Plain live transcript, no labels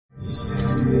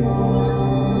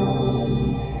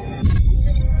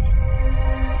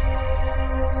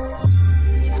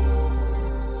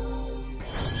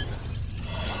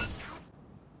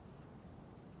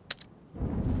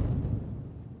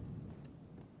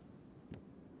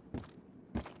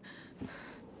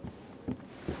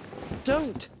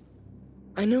Don't!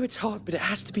 I know it's hard, but it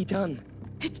has to be done.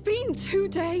 It's been 2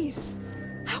 days.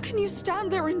 How can you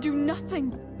stand there and do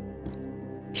nothing?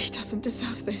 He doesn't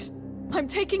deserve this. I'm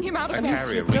taking him out of A this.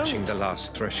 carrier reaching the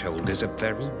last threshold is a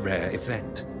very rare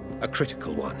event. A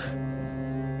critical one.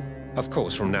 Of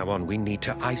course, from now on, we need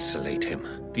to isolate him.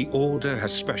 The Order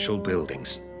has special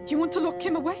buildings. You want to lock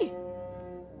him away?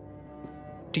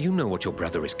 Do you know what your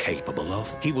brother is capable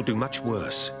of? He will do much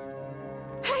worse.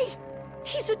 Hey!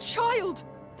 He's a child!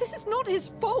 This is not his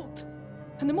fault!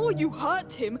 And the more you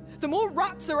hurt him, the more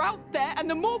rats are out there and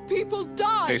the more people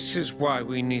die! This is why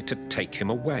we need to take him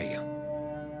away.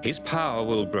 His power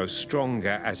will grow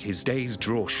stronger as his days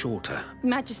draw shorter.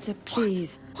 Magister,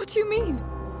 please. What do you mean?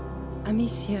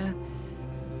 Amicia,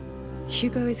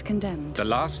 Hugo is condemned. The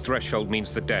last threshold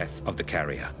means the death of the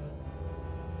carrier.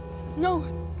 No.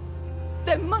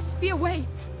 There must be a way.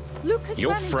 Lucas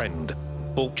Your managed... friend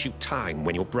bought you time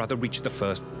when your brother reached the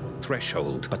first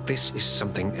threshold, but this is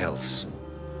something else.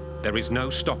 There is no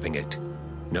stopping it.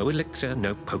 No elixir,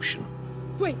 no potion.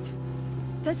 Wait.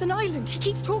 There's an island. He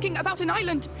keeps talking about an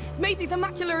island. Maybe the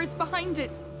macula is behind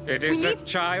it. It is a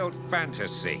child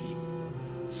fantasy.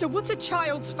 So what's a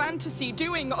child's fantasy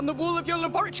doing on the wall of your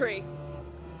laboratory?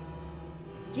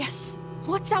 Yes.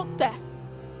 What's out there?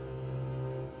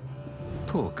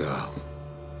 Poor girl.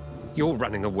 You're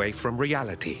running away from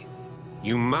reality.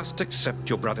 You must accept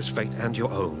your brother's fate and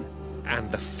your own.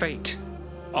 And the fate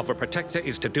of a protector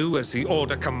is to do as the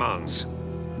Order commands.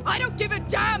 I don't give a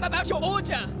damn about your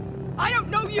order! I don't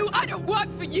know you, I don't work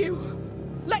for you!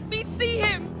 Let me see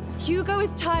him! Hugo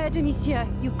is tired, Amicia.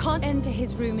 You can't enter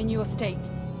his room in your state.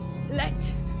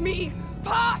 Let me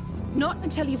pass! Not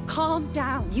until you've calmed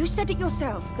down. You said it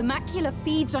yourself. The macula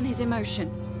feeds on his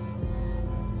emotion.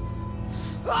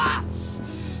 Ah!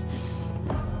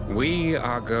 We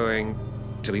are going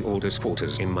to the Order's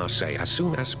quarters in Marseille as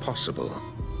soon as possible.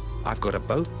 I've got a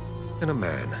boat and a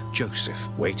man, Joseph,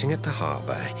 waiting at the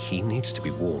harbor. He needs to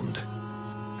be warned.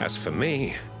 As for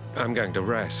me, I'm going to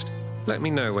rest. Let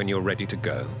me know when you're ready to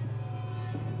go.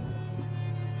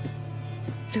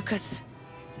 Lucas,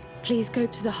 please go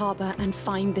to the harbor and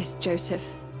find this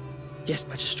Joseph. Yes,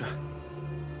 Magistra.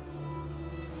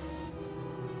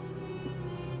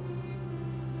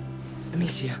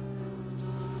 Amicia.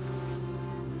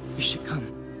 You should come.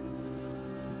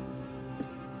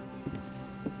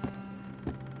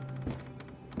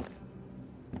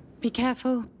 Be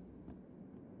careful.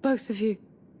 Both of you.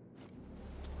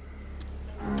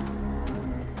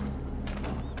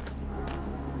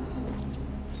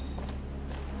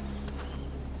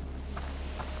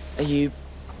 Are you...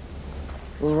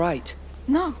 all right?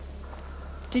 No.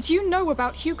 Did you know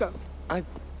about Hugo?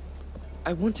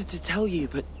 I wanted to tell you,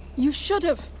 but... You should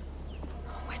have.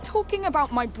 We're talking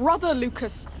about my brother,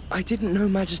 Lucas. I didn't know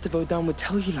Magister Vaudin would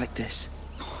tell you like this.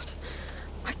 Lord,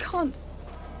 I can't...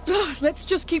 Ugh, let's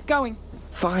just keep going.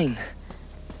 Fine.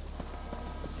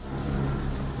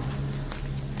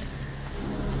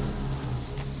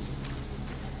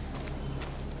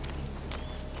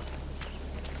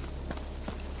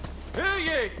 Hear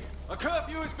ye! A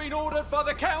curfew has been ordered by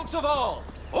the Count of all.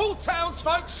 All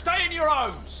townsfolk stay in your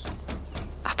homes!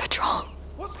 A patrol.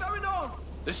 What's going on?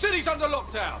 The city's under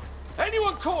lockdown.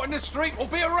 Anyone caught in the street will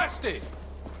be arrested.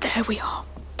 There we are.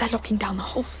 They're locking down the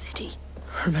whole city.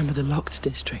 Remember the locked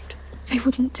district? They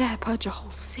wouldn't dare purge a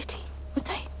whole city, would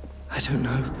they? I don't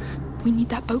know. We need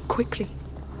that boat quickly.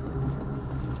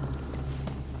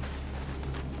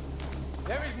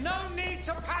 There is no need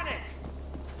to panic.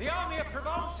 The army of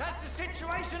Provence has the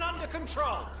situation under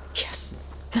control. Yes.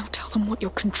 Now tell them what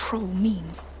your control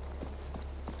means.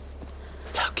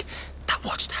 Look, that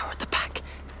watchtower at the back.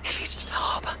 It leads to the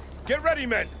harbor. Get ready,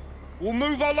 men. We'll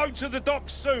move our load to the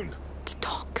docks soon. The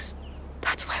docks?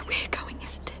 That's where we're going,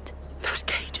 isn't it? Those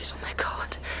cages on their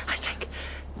guard. I think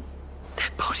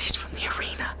they're bodies from the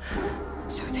arena.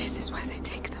 So this is where they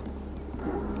take them.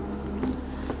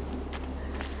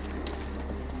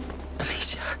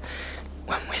 Amicia,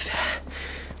 when we're there,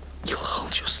 you'll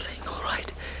hold your sling, all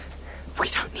right? We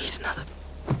don't need another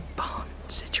barn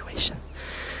situation.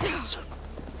 So,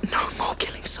 no more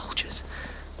killing soldiers.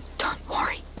 Don't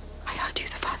worry. I heard you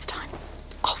the first time.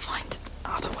 I'll find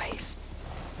other ways.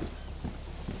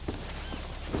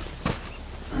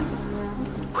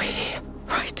 We're here.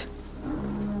 Right.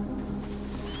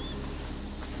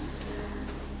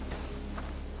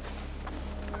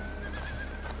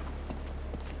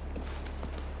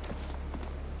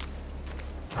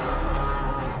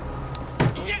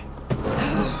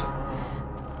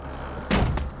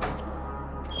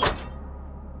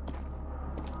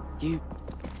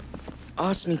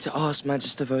 asked me to ask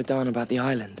Magister Vodan about the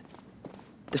island.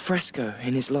 The fresco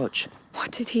in his lodge.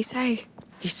 What did he say?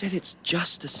 He said it's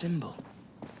just a symbol.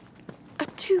 A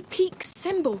two-peak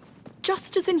symbol,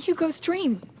 just as in Hugo's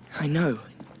dream. I know.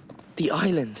 The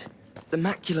island, the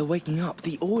macula waking up,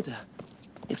 the order.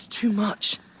 It's too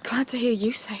much. Glad to hear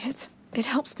you say it. It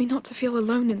helps me not to feel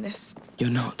alone in this. You're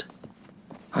not.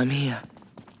 I'm here.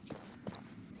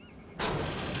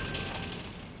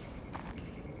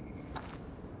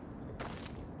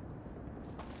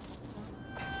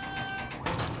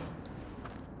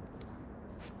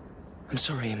 I'm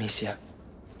sorry, Amicia.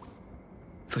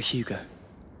 For Hugo.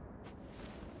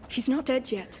 He's not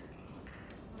dead yet.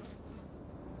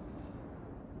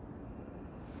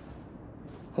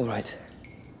 All right.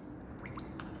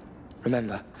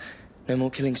 Remember, no more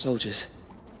killing soldiers.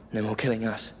 No more killing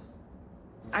us.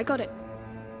 I got it.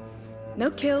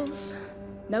 No kills,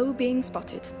 no being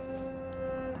spotted.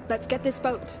 Let's get this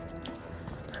boat.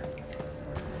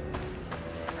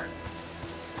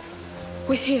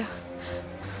 We're here.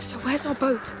 So where's our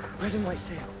boat? Red and white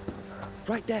sail.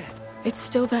 Right there. It's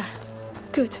still there.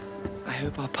 Good. I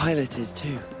hope our pilot is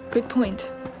too. Good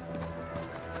point.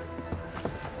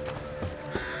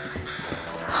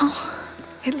 Oh,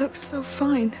 it looks so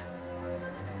fine.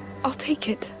 I'll take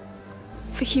it.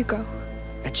 For Hugo.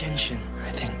 A gentian,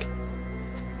 I think.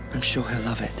 I'm sure he'll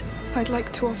love it. I'd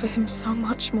like to offer him so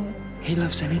much more. He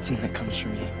loves anything that comes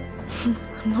from you.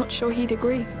 I'm not sure he'd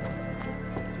agree.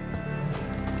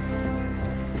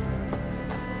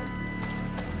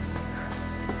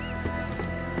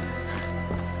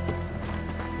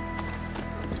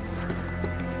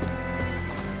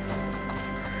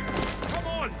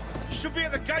 Should be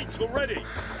at the gates already. Here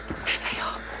they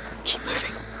are. Keep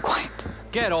moving. Quiet.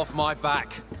 Get off my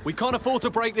back. We can't afford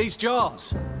to break these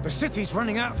jars. The city's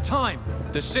running out of time.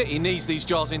 The city needs these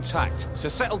jars intact, so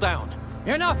settle down.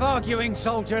 Enough arguing,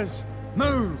 soldiers.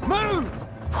 Move! Move!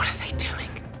 What are they doing?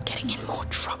 Getting in more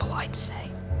trouble, I'd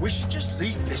say. We should just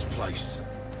leave this place.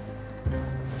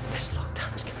 This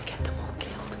lockdown is gonna get them all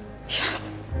killed.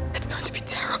 Yes. It's going to be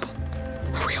terrible.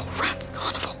 A real rat's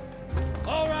carnival.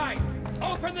 All right.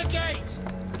 Open the gate!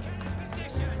 Get in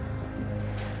position!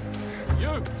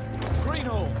 You,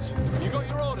 greenhorns, you got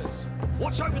your orders?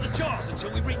 Watch over the jars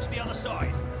until we reach the other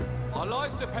side. Our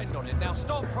lives depend on it. Now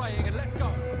stop praying and let's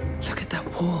go. Look at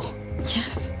that wall.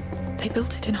 Yes. They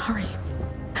built it in a hurry.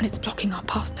 And it's blocking our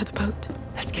path to the boat.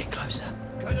 Let's get closer.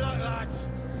 Good luck, lads.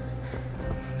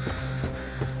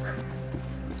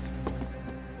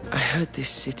 I heard this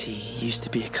city used to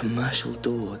be a commercial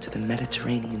door to the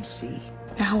Mediterranean Sea.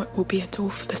 Now it will be a door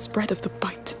for the spread of the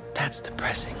bite. That's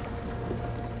depressing.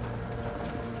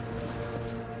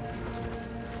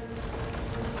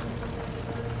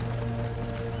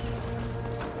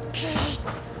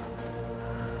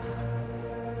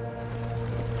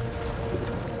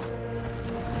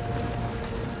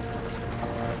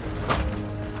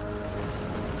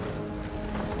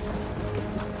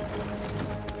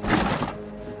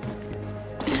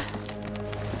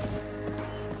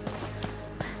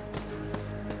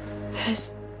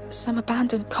 There's some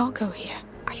abandoned cargo here.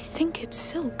 I think it's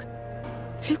silk.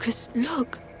 Lucas,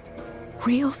 look.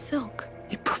 Real silk.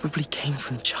 It probably came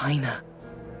from China.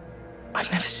 I've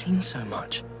never seen so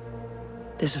much.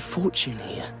 There's a fortune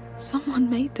here. Someone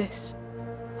made this.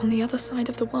 On the other side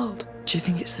of the world. Do you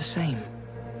think it's the same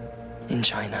in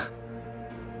China?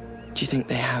 Do you think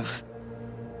they have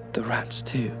the rats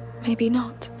too? Maybe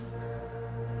not.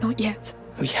 Not yet.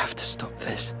 We have to stop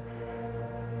this.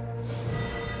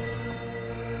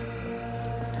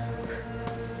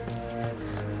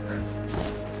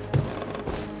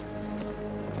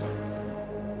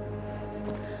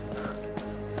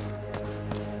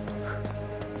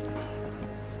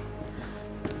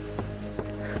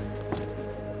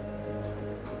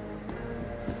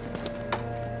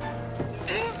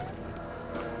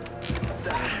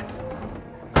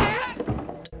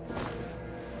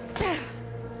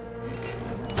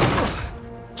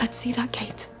 Let's see that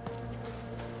gate.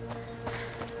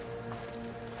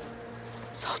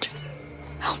 Soldiers,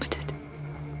 helmeted.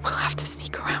 We'll have to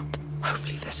sneak around.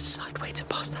 Hopefully there's a side way to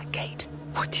pass that gate.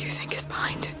 What do you think is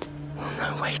behind it? We'll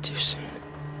know way too soon.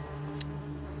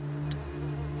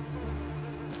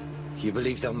 You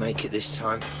believe they'll make it this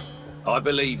time? I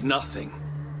believe nothing.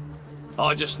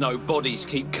 I just know bodies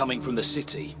keep coming from the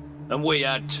city, and we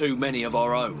had too many of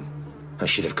our own. I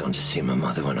should have gone to see my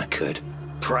mother when I could.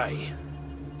 Pray.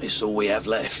 It's all we have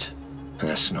left. And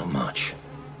that's not much.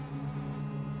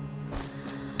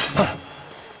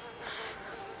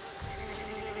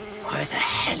 Where the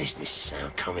hell is this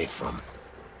sound coming from?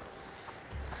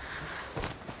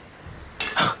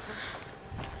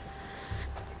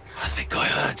 I think I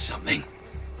heard something.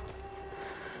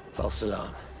 False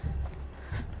alarm.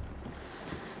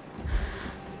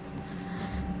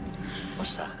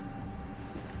 What's that?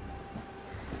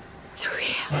 Through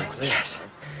here. Yes.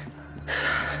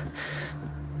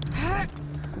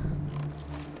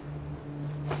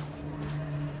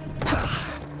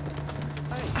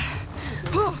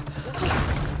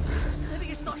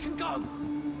 Steadiest I can go.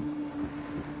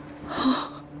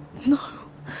 No.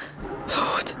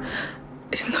 Lord,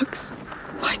 it looks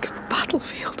like a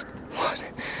battlefield. What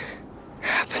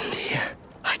happened here?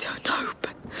 I don't know,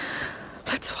 but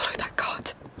let's follow that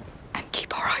cart and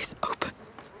keep our eyes open.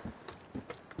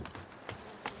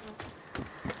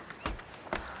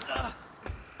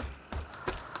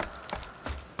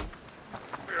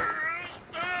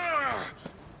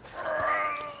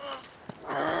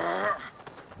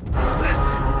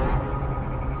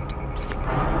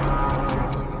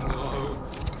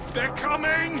 They're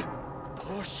coming!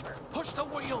 Push! Push the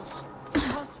wheels!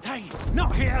 Can't stay!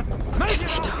 Not here! Move If your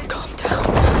they don't asses! calm down,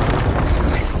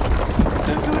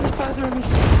 Don't go any further,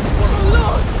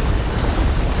 Amicia.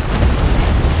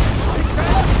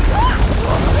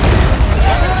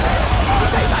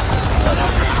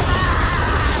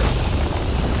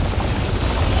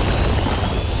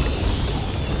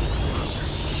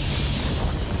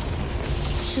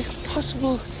 This is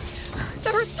possible.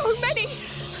 there are so many!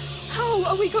 How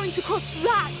are we going to cross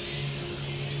that?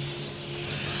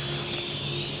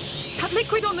 That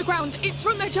liquid on the ground, it's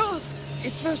from their jars.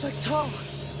 It smells like tar.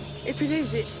 If it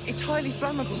is, it's highly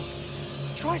flammable.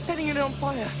 Try setting it on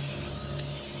fire.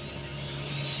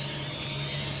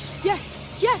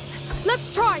 Yes, yes,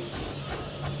 let's try.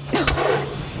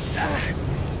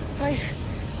 I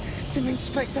didn't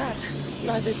expect that.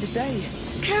 Neither did they.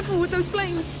 Careful with those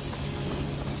flames.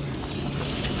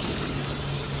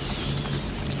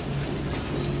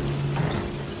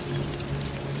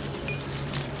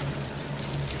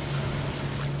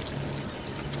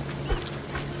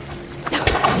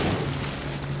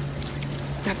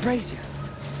 That brazier,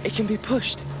 it can be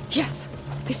pushed. Yes,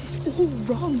 this is all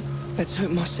wrong. Let's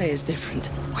hope Marseille is different.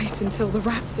 Wait until the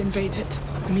rats invade it.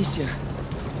 Amicia,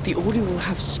 the Order will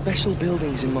have special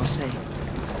buildings in Marseille.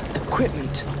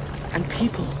 Equipment and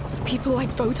people. People like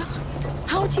Voda?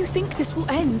 How do you think this will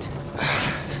end?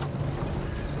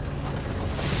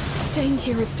 Staying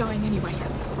here is dying anyway.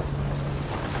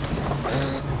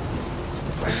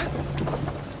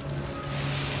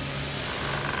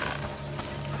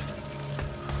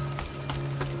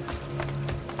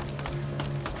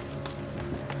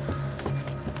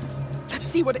 Let's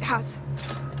see what it has.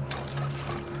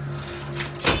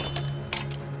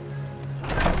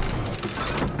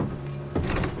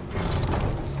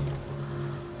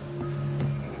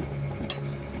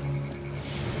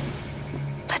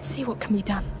 Let's see what can be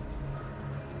done.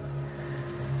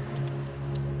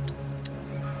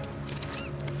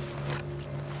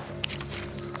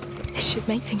 This should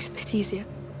make things a bit easier.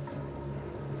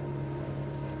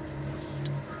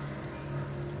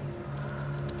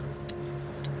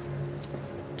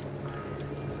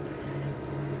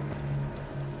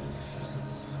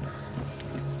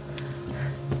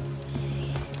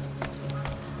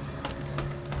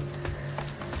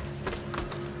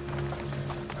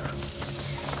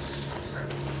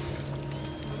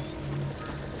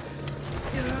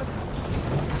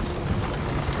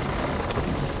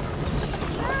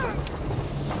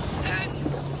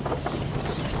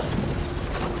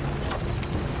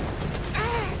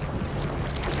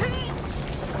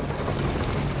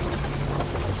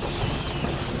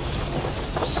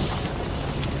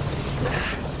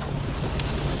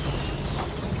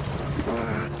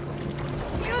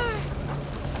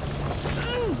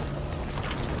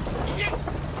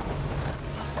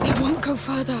 Go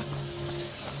further.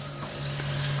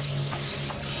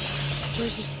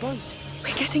 Joseph's boat.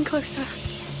 We're getting closer.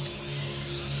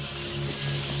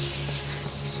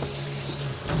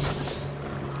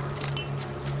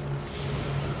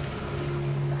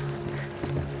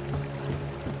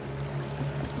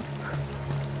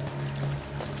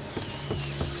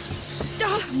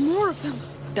 More of them.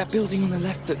 That building on the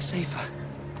left looks safer.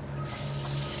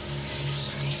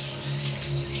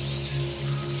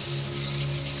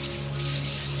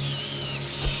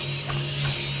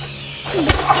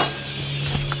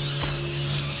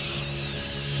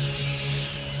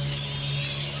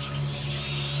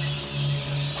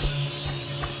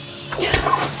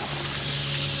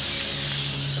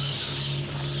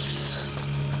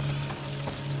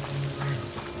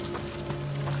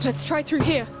 Let's try through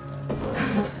here.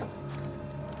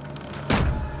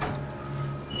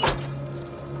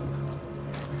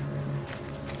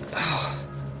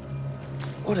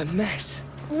 What a mess.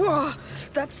 Whoa,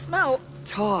 that smell.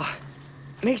 Tar.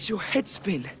 Makes your head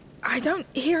spin. I don't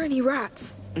hear any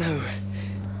rats. No.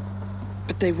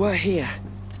 But they were here.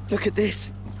 Look at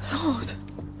this. Lord,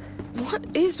 what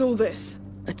is all this?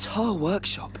 A tar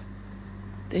workshop.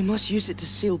 They must use it to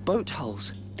seal boat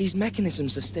hulls. These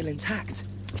mechanisms are still intact.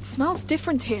 It smells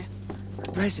different here.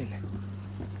 Resin.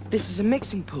 This is a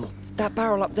mixing pool. That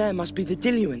barrel up there must be the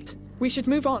diluent. We should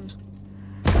move on.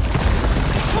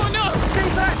 Oh no!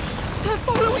 Stay back! They're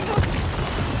following us!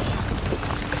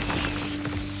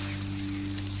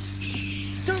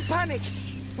 Don't panic!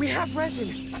 We have resin.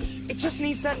 It just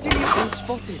needs that diluent being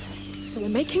spotted. So we're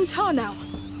making tar now.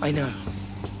 I know,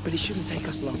 but it shouldn't take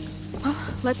us long. Well,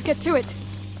 let's get to it.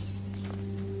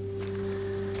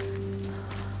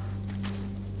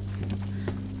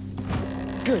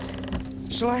 Good.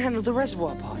 Shall I handle the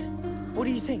reservoir part? What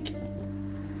do you think?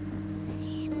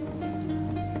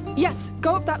 Yes,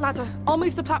 go up that ladder. I'll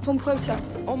move the platform closer.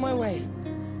 On my way.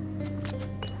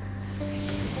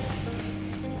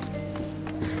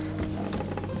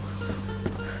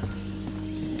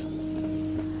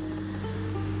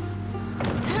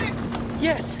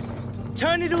 Yes!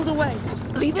 Turn it all the way!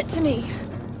 Leave it to me.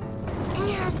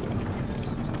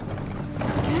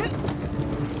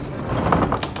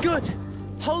 Good!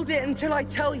 Hold it until I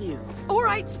tell you. All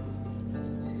right.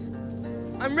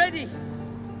 I'm ready!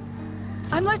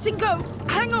 I'm letting go.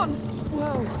 Hang on.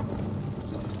 Whoa!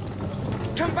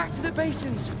 Come back to the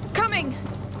basins! Coming.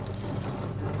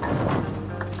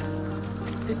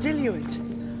 The diluent.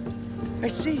 I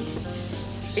see.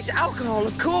 It's alcohol,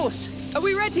 of course! Are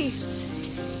we ready?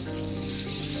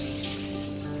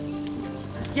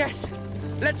 Yes!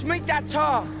 Let's make that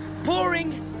tar!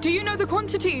 Pouring! Do you know the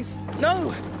quantities?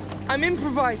 No! I'm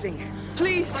improvising!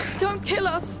 Please, don't kill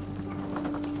us.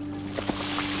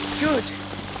 Good!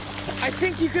 I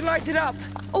think you can light it up!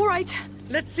 All right.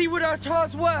 Let's see what our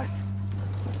tar's worth!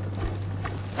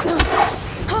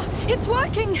 It's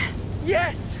working!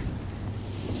 Yes!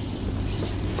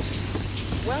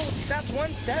 Well, that's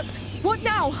one step. What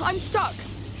now? I'm stuck.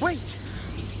 Wait!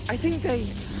 I think they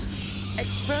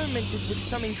experimented with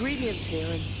some ingredients here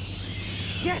and...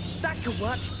 Yes, that could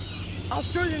work. I'll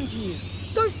throw them to you.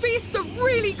 Those beasts are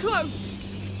really close.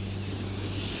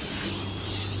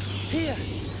 Here.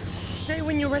 Say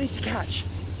when you're ready to catch.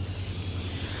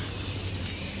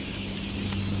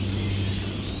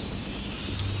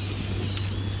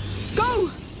 Go!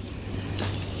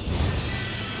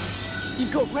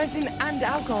 You've got resin and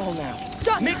alcohol now.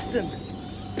 Done. Mix them.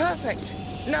 Perfect.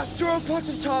 Now throw a pot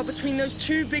of tar between those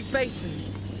two big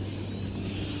basins.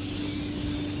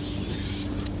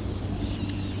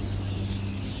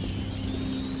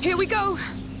 Here we go.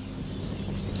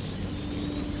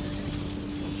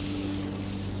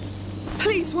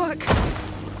 Please work.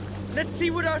 Let's see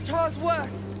what our tar's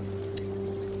worth.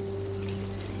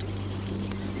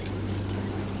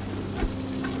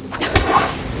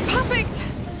 Perfect.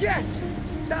 Yes!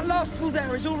 That last pool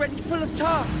there is already full of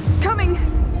tar. Coming.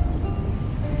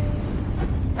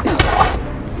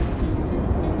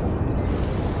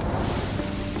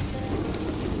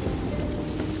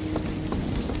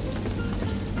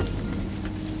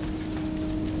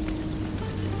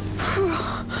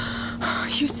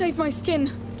 You saved my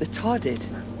skin. The tar did.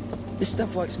 This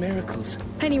stuff works miracles.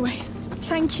 Anyway,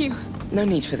 thank you. No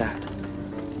need for that.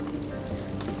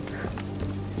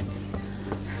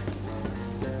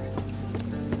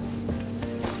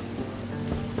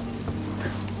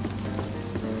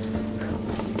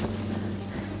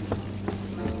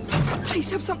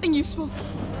 Please have something useful.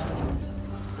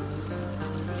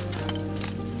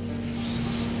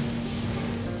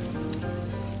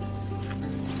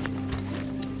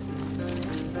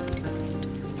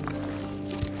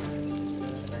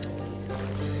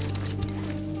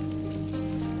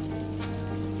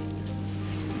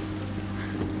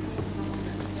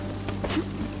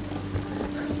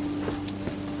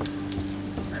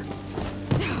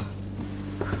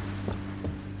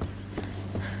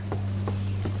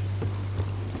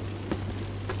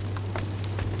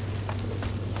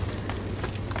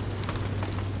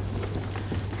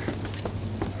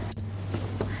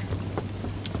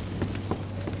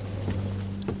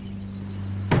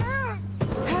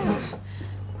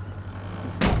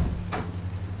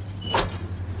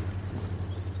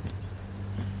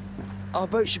 Our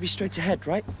boat should be straight ahead,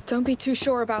 right? Don't be too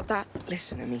sure about that.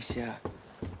 Listen, Amicia.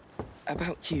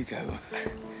 About Hugo.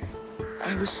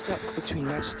 I was stuck between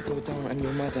Magister Vaudin and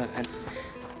your mother, and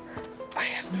I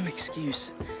have no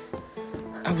excuse.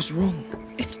 I was wrong.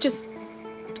 It's just...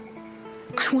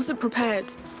 I wasn't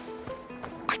prepared.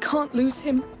 I can't lose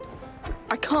him.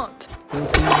 I can't.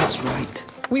 We'll do what's right.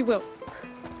 We will.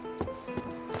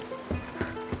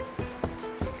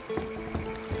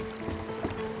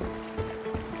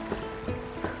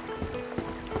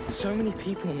 So many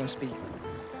people must be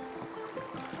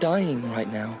dying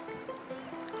right now.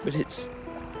 But it's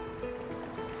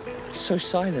so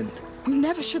silent. We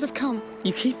never should have come.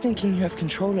 You keep thinking you have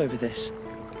control over this.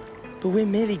 But we're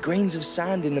merely grains of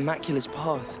sand in the Macula's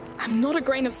path. I'm not a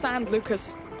grain of sand,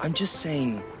 Lucas. I'm just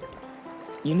saying,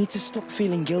 you need to stop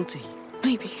feeling guilty.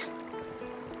 Maybe.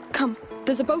 Come,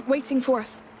 there's a boat waiting for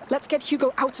us. Let's get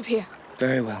Hugo out of here.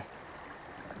 Very well.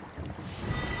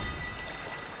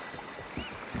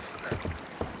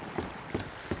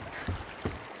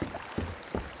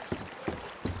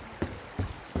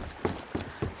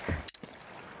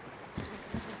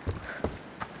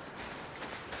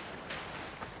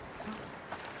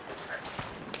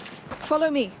 Follow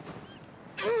me.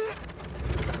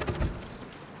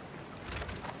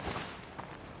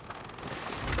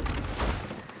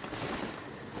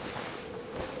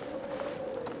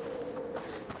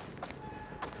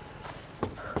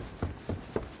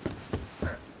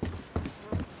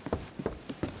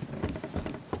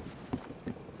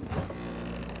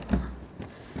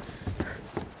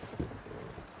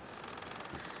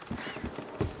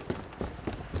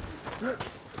 Look,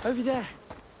 over there.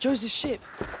 Joseph's ship.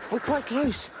 We're quite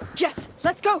close. Yes,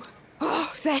 let's go.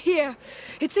 Oh, they're here.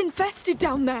 It's infested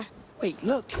down there. Wait,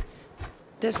 look.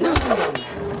 There's nothing down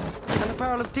there. And a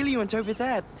barrel of diluent over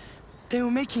there. They were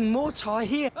making more tar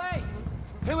here. Hey!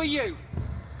 Who are you?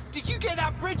 Did you get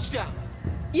that bridge down?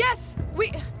 Yes,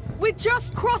 we're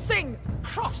just crossing.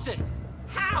 Crossing?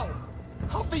 How?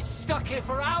 I've been stuck here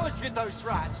for hours with those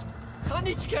rats. I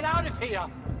need to get out of here.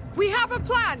 We have a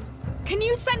plan. Can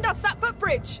you send us that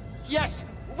footbridge? Yes.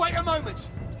 Wait a moment.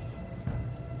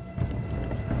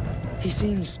 He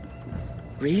seems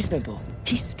reasonable.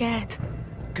 He's scared.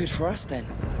 Good for us, then.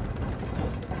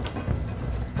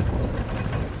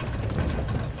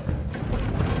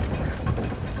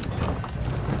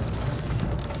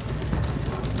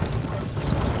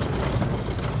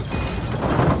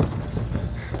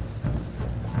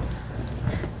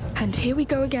 And here we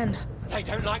go again. They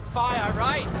don't like fire,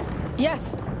 right?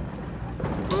 Yes.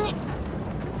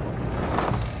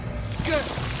 Good.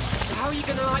 So how are you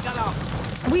gonna light that up?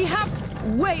 We have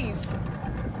ways.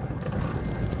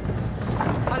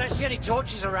 I don't see any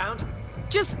torches around.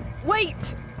 Just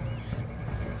wait.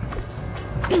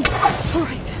 All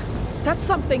right. That's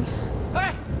something.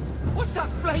 Hey! What's that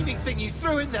flaming thing you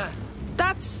threw in there?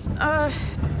 That's,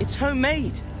 It's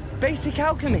homemade. Basic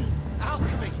alchemy.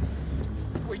 Alchemy.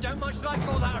 We don't much like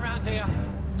all that around here.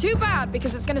 too bad,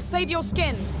 because it's gonna save your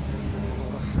skin.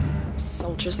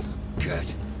 Soldiers.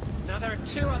 Good. Now there are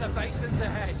 2 other basins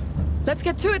ahead. Let's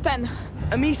get to it then.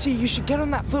 Amici, you should get on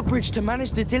that footbridge to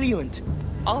manage the diluent.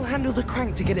 I'll handle the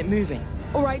crank to get it moving.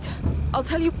 All right. I'll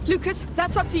tell you, Lucas,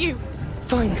 that's up to you.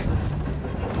 Fine.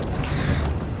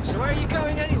 So where are you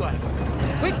going anyway?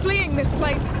 We're fleeing this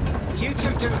place. You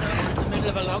two doing that in the middle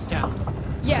of a lockdown?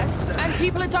 Yes, and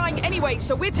people are dying anyway,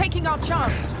 so we're taking our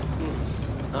chance.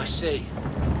 I see.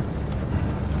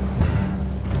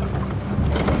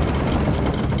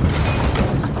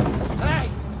 Hey!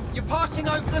 You're passing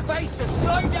over the basin!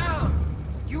 Slow down!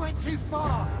 You went too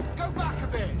far! Go back a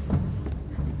bit!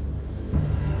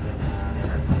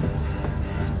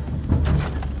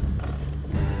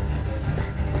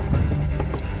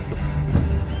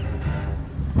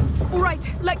 All right,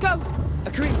 let go.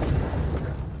 Agreed.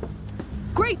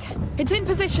 Great, it's in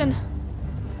position.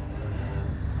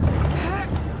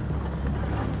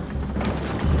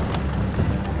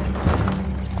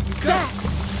 There.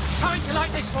 Time to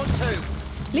light this one too!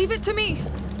 Leave it to me.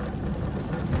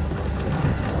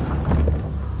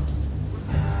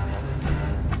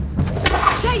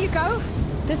 There you go.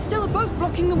 There's still a boat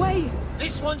blocking the way.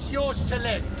 This one's yours to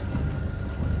lift.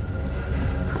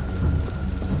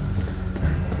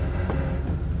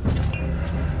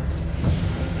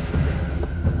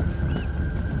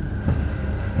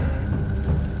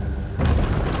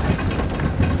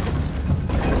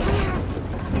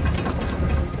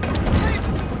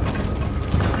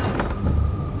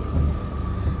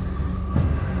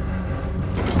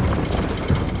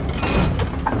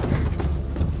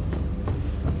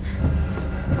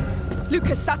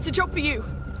 Lucas, that's a job for you.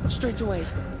 Straight away.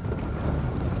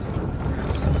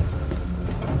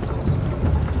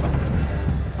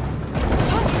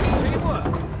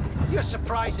 Teamwork. You're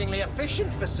surprisingly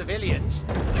efficient for civilians.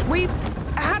 We've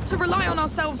had to rely on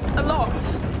ourselves a lot.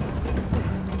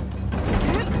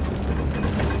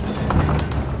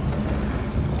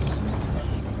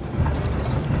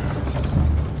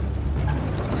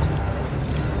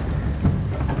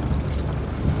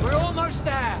 We're almost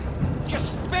there.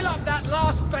 Just fill up that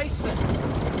last basin.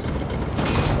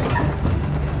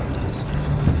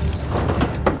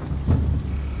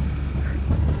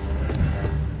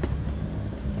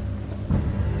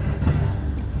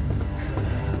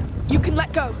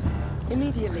 Let go.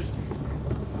 Immediately.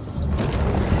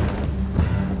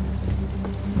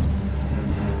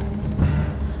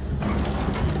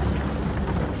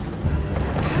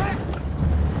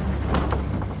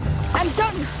 I'm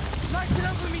done. Light it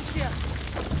up, Amicia.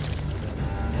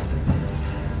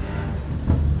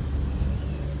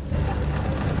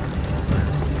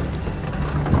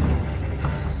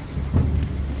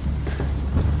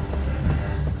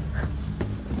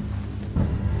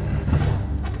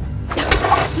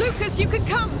 Lucas, you can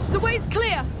come. The way's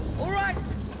clear. All right.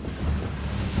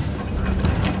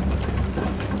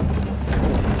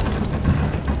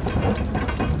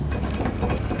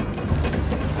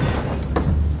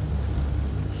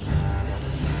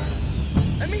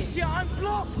 Amicia, I'm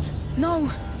blocked.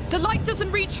 No, the light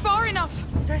doesn't reach far enough.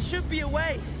 There should be a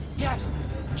way. Yes,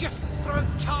 just throw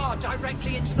tar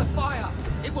directly into the fire.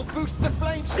 It will boost the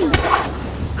flames.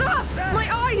 Ah, my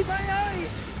eyes! My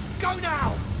eyes! Go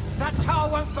now! That tar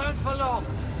won't burn for long.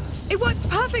 It worked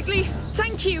perfectly.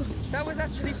 Thank you. That was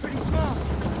actually pretty smart.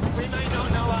 We may not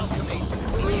know alchemy,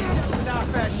 but we dealt with our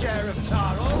fair share of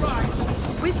tar, all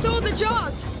right? We saw the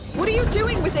jars. What are you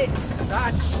doing with it?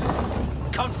 That's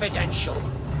confidential.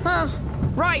 Ah,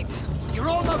 right. You're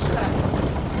almost there.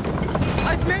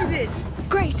 I've made it!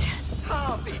 Great.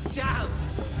 I'll be damned.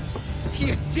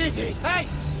 You did it. Hey,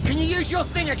 can you use your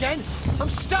thing again? I'm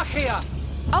stuck here.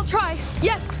 I'll try.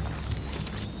 Yes.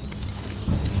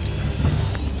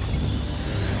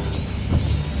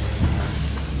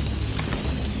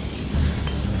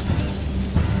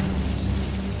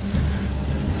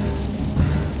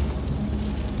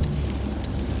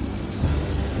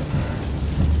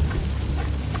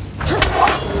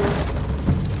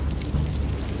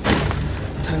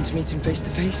 Time to meet him face to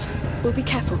face. We'll be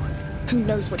careful. Who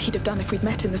knows what he'd have done if we'd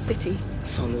met in the city?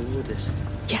 Follow orders.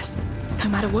 Yes, no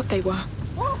matter what they were.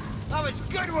 Woo, that was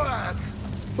good work.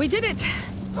 We did it.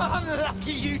 I'm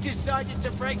lucky you decided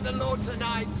to break the law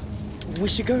tonight. We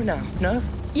should go now, no?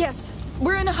 Yes,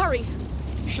 we're in a hurry.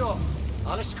 Sure,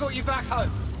 I'll escort you back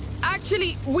home.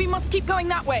 Actually, we must keep going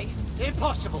that way.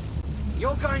 Impossible.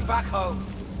 You're going back home.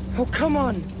 Oh, come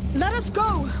on. Let us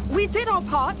go. We did our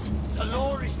part. The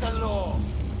law is the law.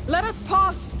 Let us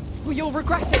pass, or you'll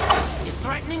regret it. You're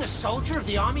threatening a soldier of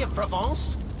the army of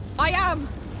Provence? I am.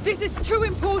 This is too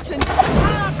important.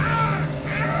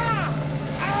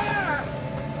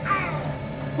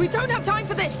 We don't have time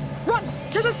for this. Run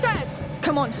to the stairs.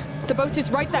 Come on. The boat is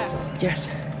right there. Yes.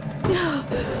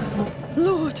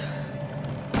 Lord,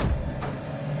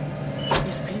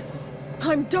 These people.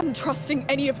 I'm done trusting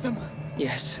any of them.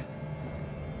 Yes.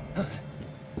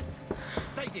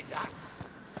 They did that.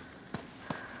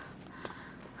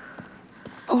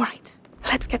 All right,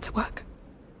 let's get to work.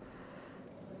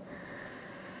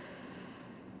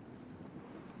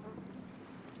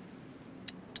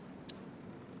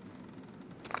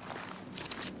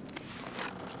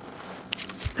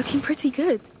 Looking pretty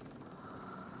good.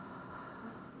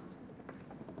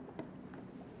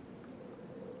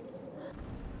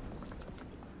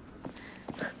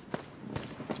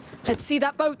 Let's see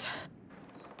that boat.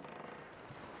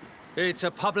 It's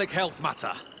a public health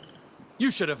matter. You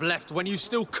should have left when you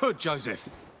still could, Joseph.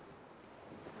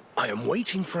 I am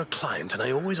waiting for a client, and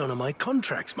I always honor my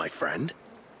contracts, my friend.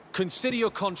 Consider your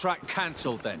contract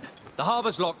cancelled then. The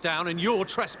harbor's locked down and you're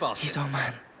trespassing. He's our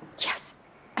man. Yes,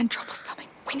 and trouble's coming.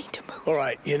 We need to move. All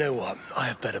right, you know what? I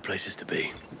have better places to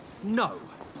be. No,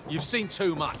 you've seen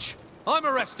too much. I'm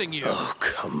arresting you. Oh,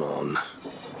 come on.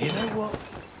 You know what?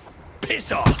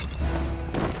 Piss off!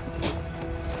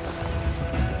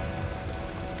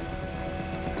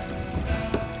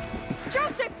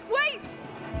 Joseph, wait!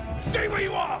 Stay where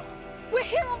you are! We're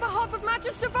here on behalf of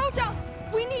Magister Voda.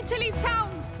 We need to leave town.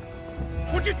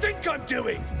 What do you think I'm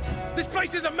doing? This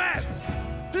place is a mess!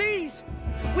 Please!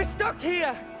 We're stuck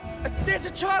here! There's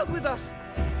a child with us!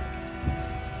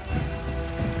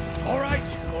 All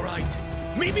right, all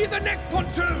right. Meet me at the next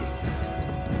pontoon!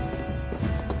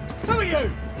 Who are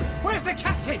you? Where's the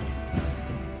captain?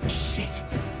 Shit!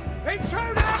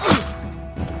 Intruder!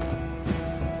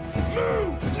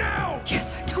 Move, now!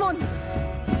 Yes, come on.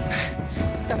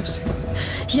 Those.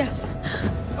 Yes.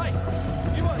 Hey,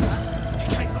 you heard that?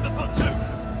 He came from the pontoon!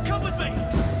 Come with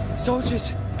me!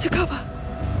 Soldiers. To cover.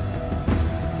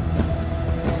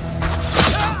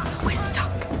 We're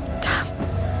stuck. Damn.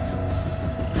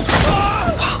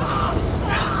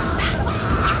 What was that?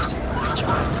 Joseph, reach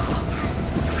after her.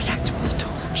 React with the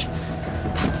torch.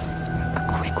 That's a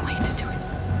quick way to do it.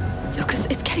 Lucas,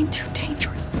 it's getting too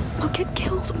dangerous. We'll get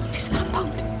killed or miss that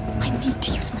boat. I need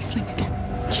to use my sling again.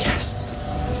 Yes.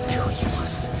 Do you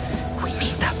must. We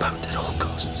need that boat at all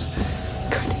costs.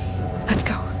 Good. Let's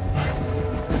go.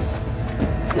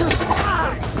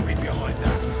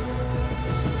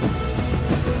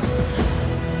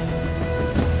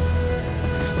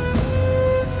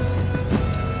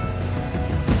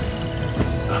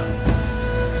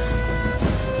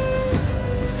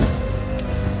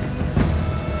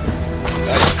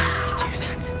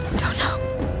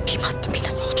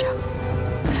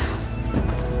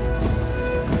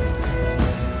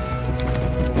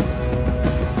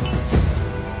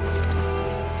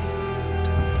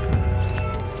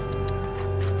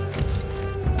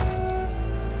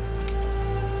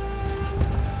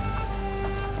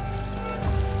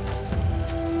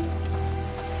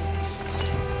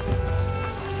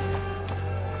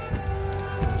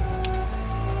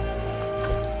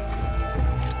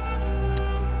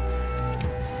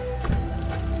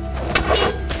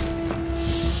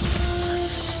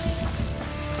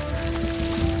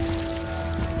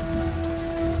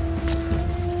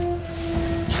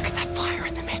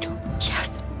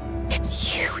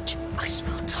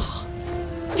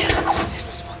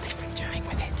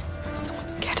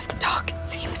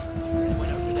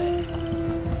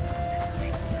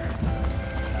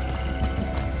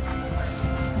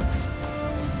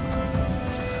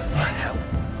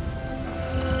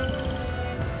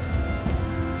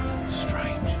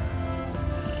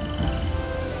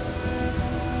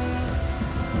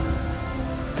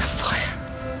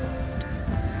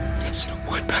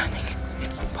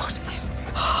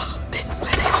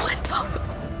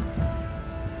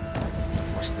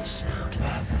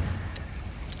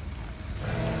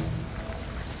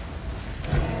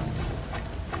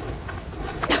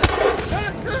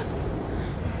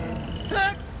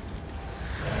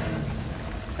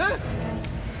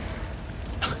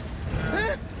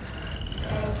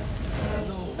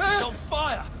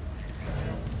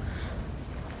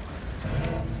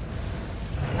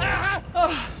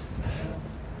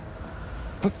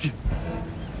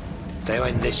 They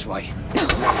went this way. No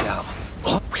doubt.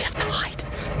 What? We have to hide.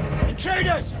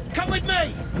 Intruders! Come with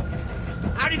me!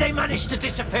 How did they manage to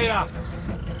disappear?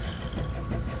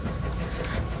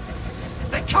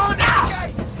 They can't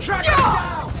escape! Track them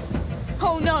down!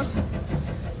 Oh no!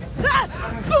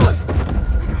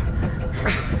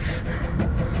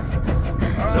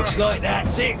 Looks like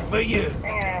that's it for you.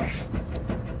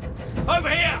 Over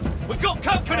here! We've got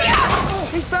company!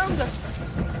 He found us!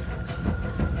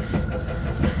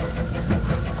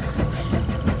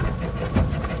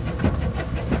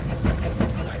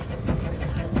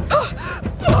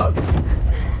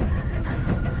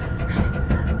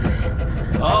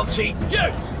 Archie,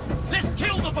 you! Let's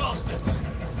kill the bastards!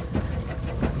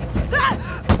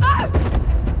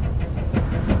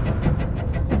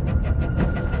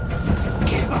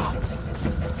 Give up!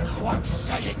 I won't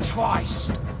say it twice.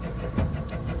 Don't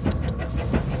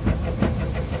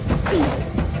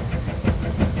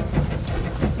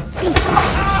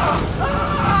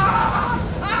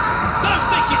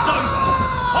think it's over!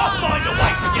 I'll find a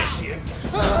way to get you!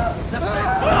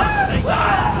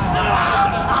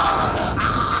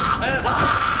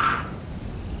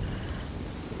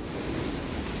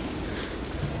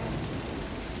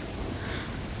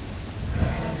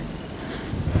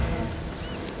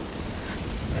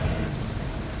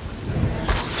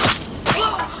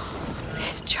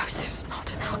 This Joseph's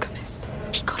not an alchemist.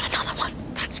 He got another one.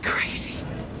 That's crazy.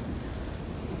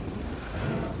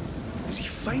 Has he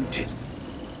fainted?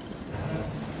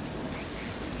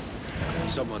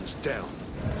 Someone's down.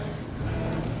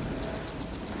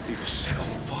 He was set on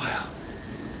fire.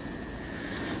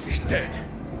 He's dead.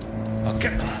 I'll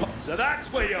get the... So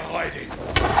that's where you're hiding.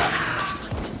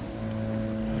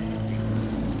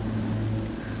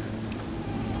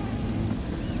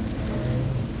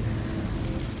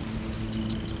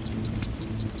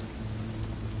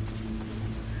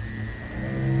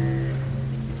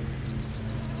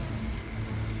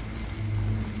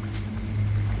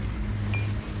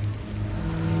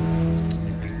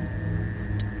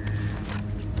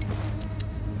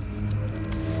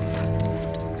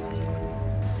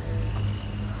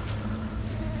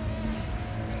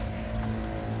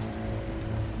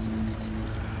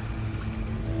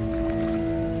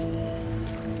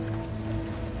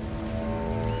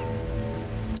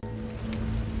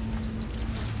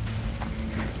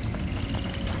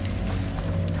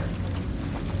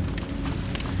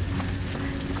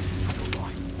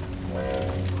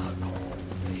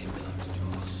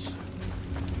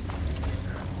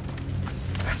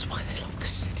 That's why they locked the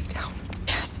city down.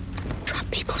 Yes. Trap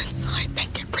people inside, then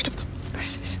get rid of them.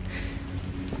 This is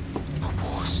a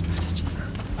war strategy.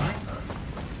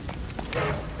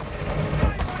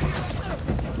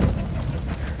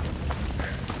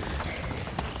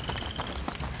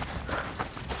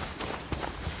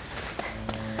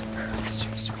 As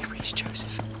soon as we reach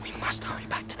Joseph, we must hurry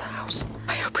back to the house.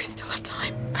 I hope we still have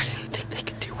time. I didn't think they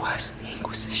could do worse than the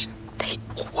Inquisition. They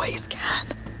always can.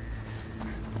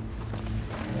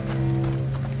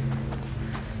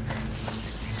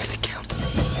 If the Count...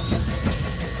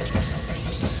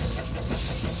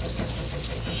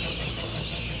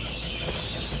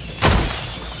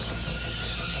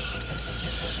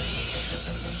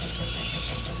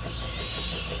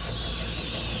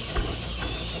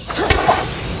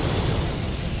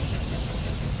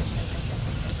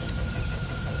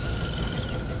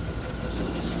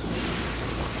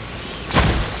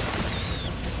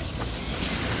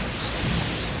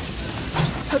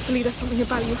 Hopefully there's something of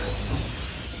value.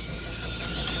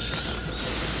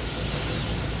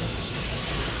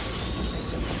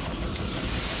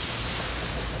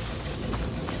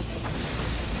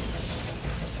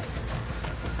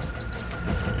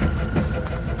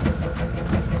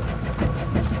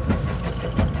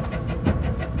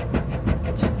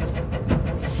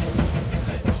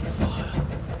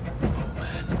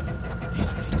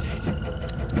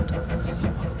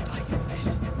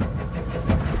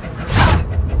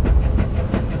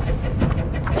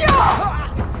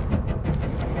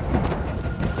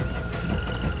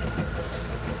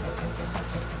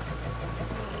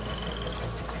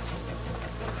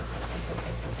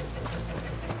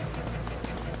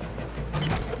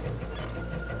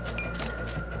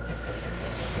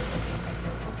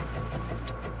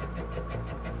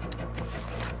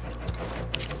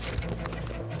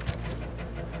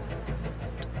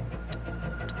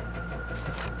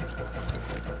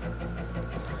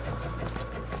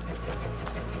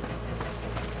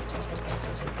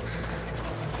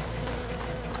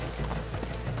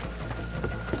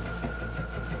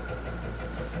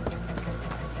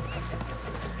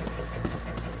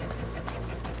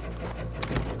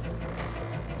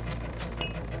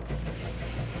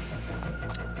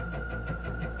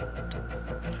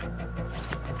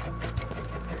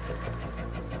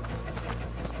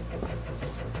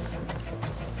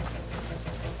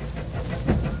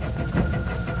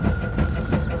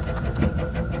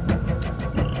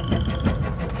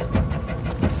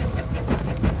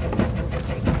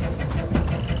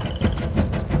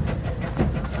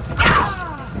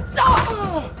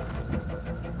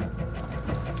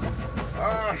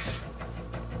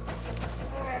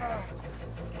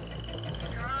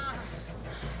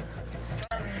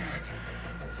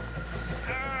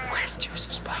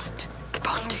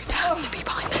 John Doone has to be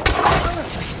behind that glass.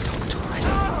 If he's stopped already,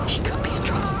 he could be in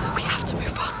trouble. We have to move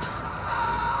faster.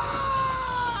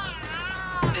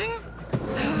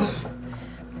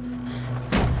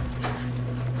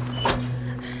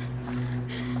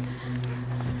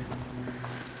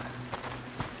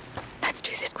 Let's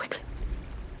do this quickly.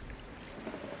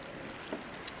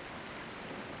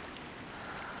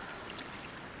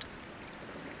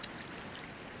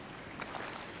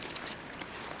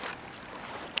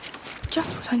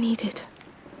 Just what I needed.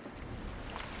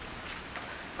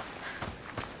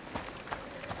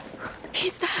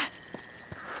 He's there.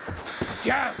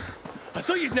 Damn! I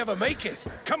thought you'd never make it.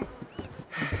 Come.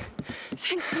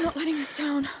 Thanks for not letting us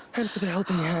down. And for the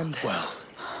helping hand. Well,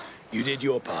 you did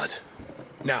your part.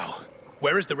 Now,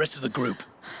 where is the rest of the group?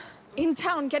 In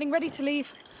town, getting ready to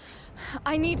leave.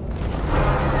 I need...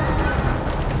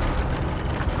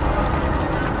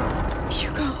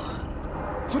 Hugo.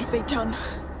 What have they done?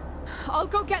 I'll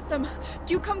go get them.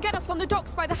 You come get us on the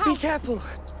docks by the house. Be careful.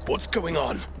 What's going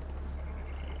on?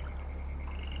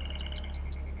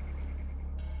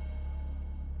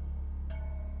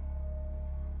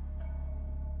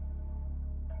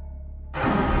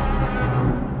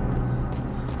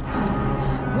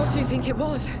 What do you think it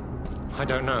was? I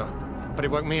don't know, but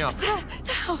it woke me up. There,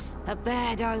 the house. A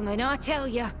bad omen, I tell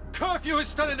you. Curfew is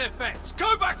still in effect.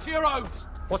 Go back to your homes.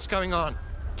 What's going on?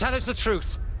 Tell us the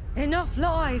truth. Enough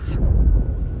lies.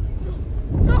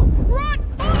 No, run!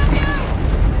 All of you!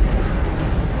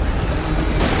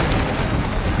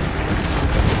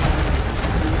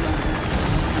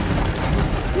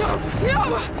 No,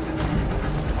 no!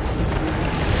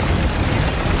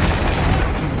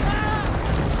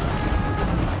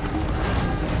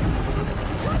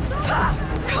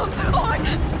 Come on!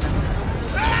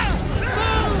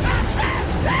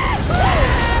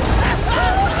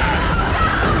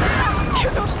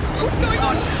 Hugo, what's going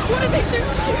on? What did they do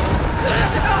to you?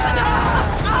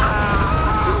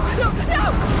 No!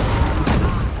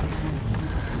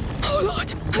 Oh, Lord!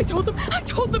 I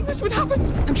told them this would happen!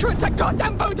 I'm sure it's that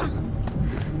goddamn boulder!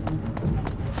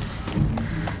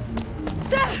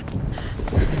 There!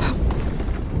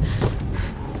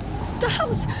 The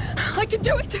house! I can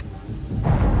do it!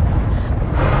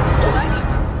 What?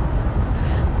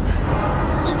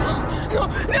 Oh,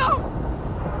 no!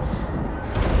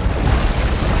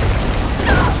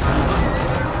 No!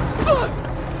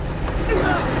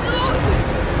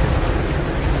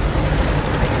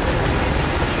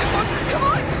 Come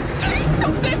on! Please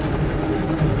stop this!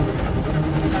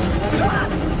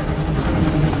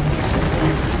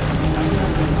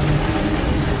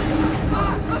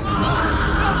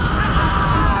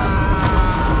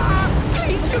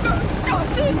 Please, Hugo, stop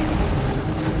this!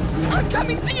 I'm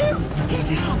coming to you!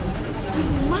 Get out. We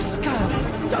must go.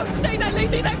 Don't stay there,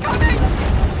 lady! They're coming!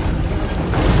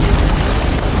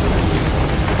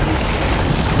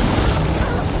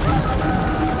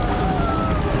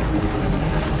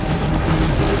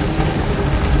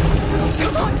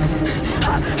 Come on!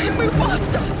 Move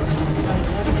faster!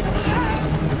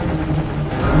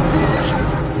 The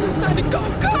house still standing! Go!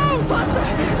 Go! Faster!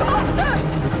 Faster!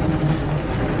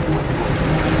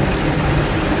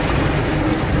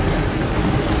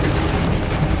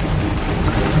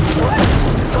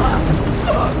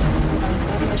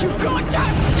 You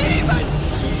goddamn demons!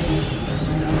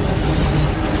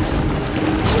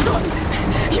 Hold on!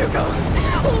 Hugo!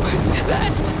 Almost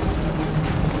there!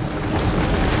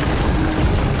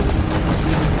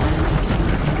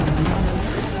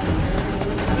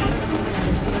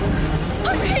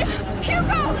 I'm here!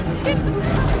 Hugo! It's...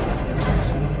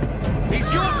 He's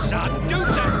your son! Do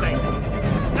something!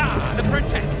 Ah, the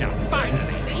protector,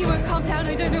 finally! He won't calm down.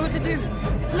 I don't know what to do.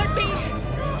 Let me...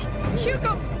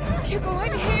 Hugo! Hugo,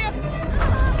 I'm here!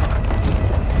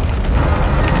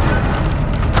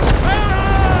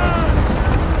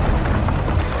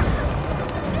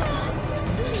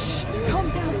 Shh! Calm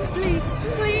down, please,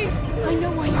 please! I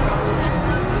know why you're upset.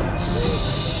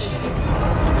 Shh!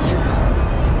 Hugo!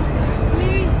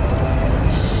 Please!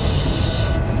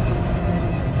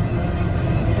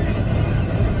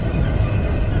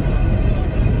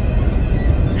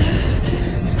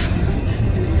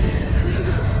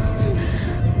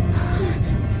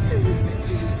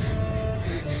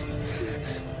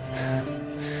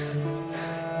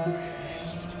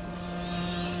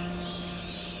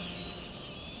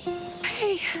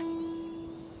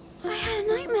 I had a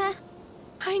nightmare.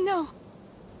 I know.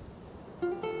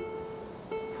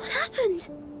 What happened?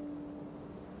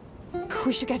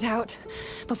 We should get out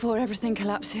before everything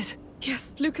collapses.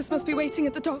 Yes, Lucas must be waiting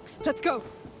at the docks. Let's go.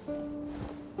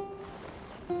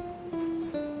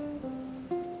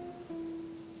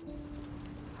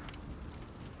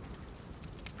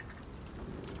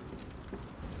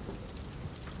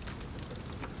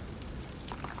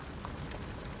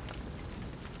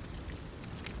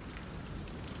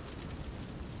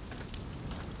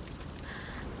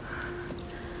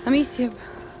 Amicia,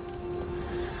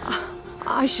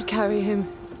 I should carry him.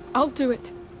 I'll do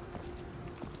it.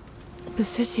 The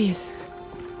city is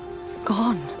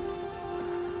gone.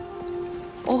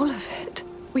 All of it.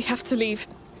 We have to leave.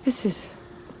 This is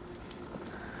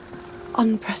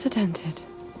unprecedented.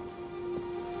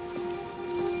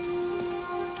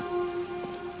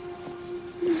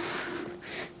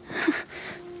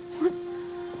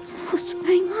 What's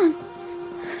going on?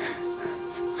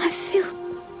 I feel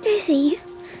dizzy.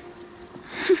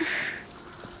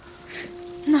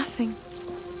 Nothing.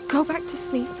 Go back to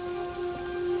sleep.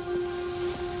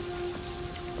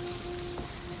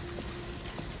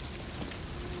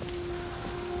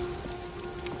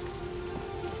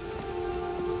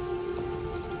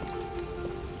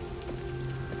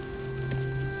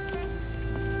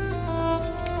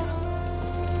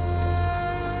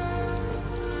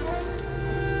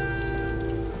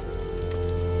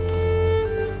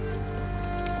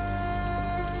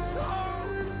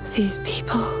 These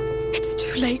people. It's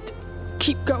too late.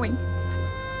 Keep going.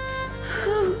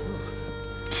 Who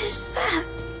is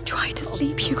that? Try to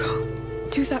sleep, Hugo.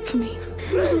 Do that for me.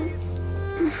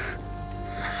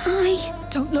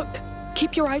 Don't look.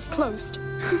 Keep your eyes closed.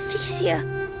 Amicia,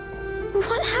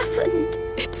 what happened?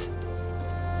 It's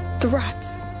the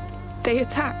rats. They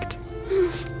attacked.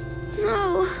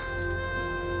 No.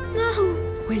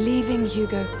 No. We're leaving,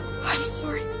 Hugo. I'm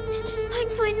sorry. It's like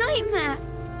my nightmare.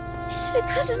 It's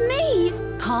because of me.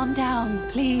 Calm down,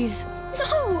 please.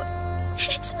 No.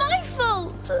 It's my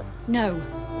fault. No.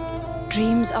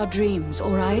 Dreams are dreams,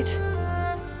 all right?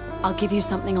 I'll give you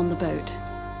something on the boat.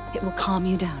 It will calm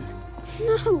you down.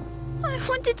 No. I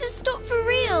wanted to stop for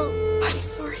real. I'm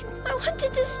sorry. I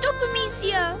wanted to stop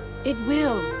Amicia. It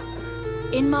will.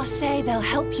 In Marseille, they'll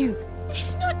help you.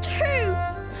 It's not true.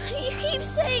 You keep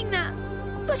saying that.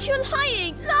 But you're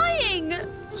lying. Lying.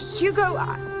 Hugo,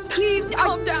 please,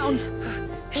 calm down.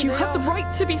 You have the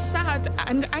right to be sad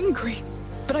and angry.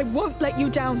 But I won't let you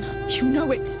down. You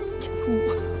know it.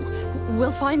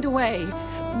 We'll find a way.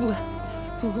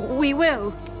 We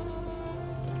will.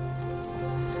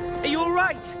 Are you all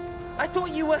right? I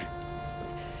thought you were...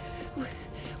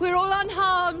 We're all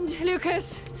unharmed,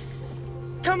 Lucas.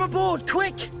 Come aboard,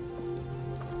 quick!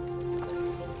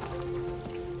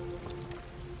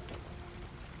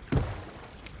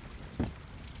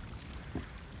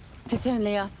 It's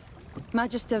only us.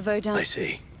 Magister Vaudin. I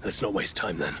see. Let's not waste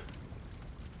time then.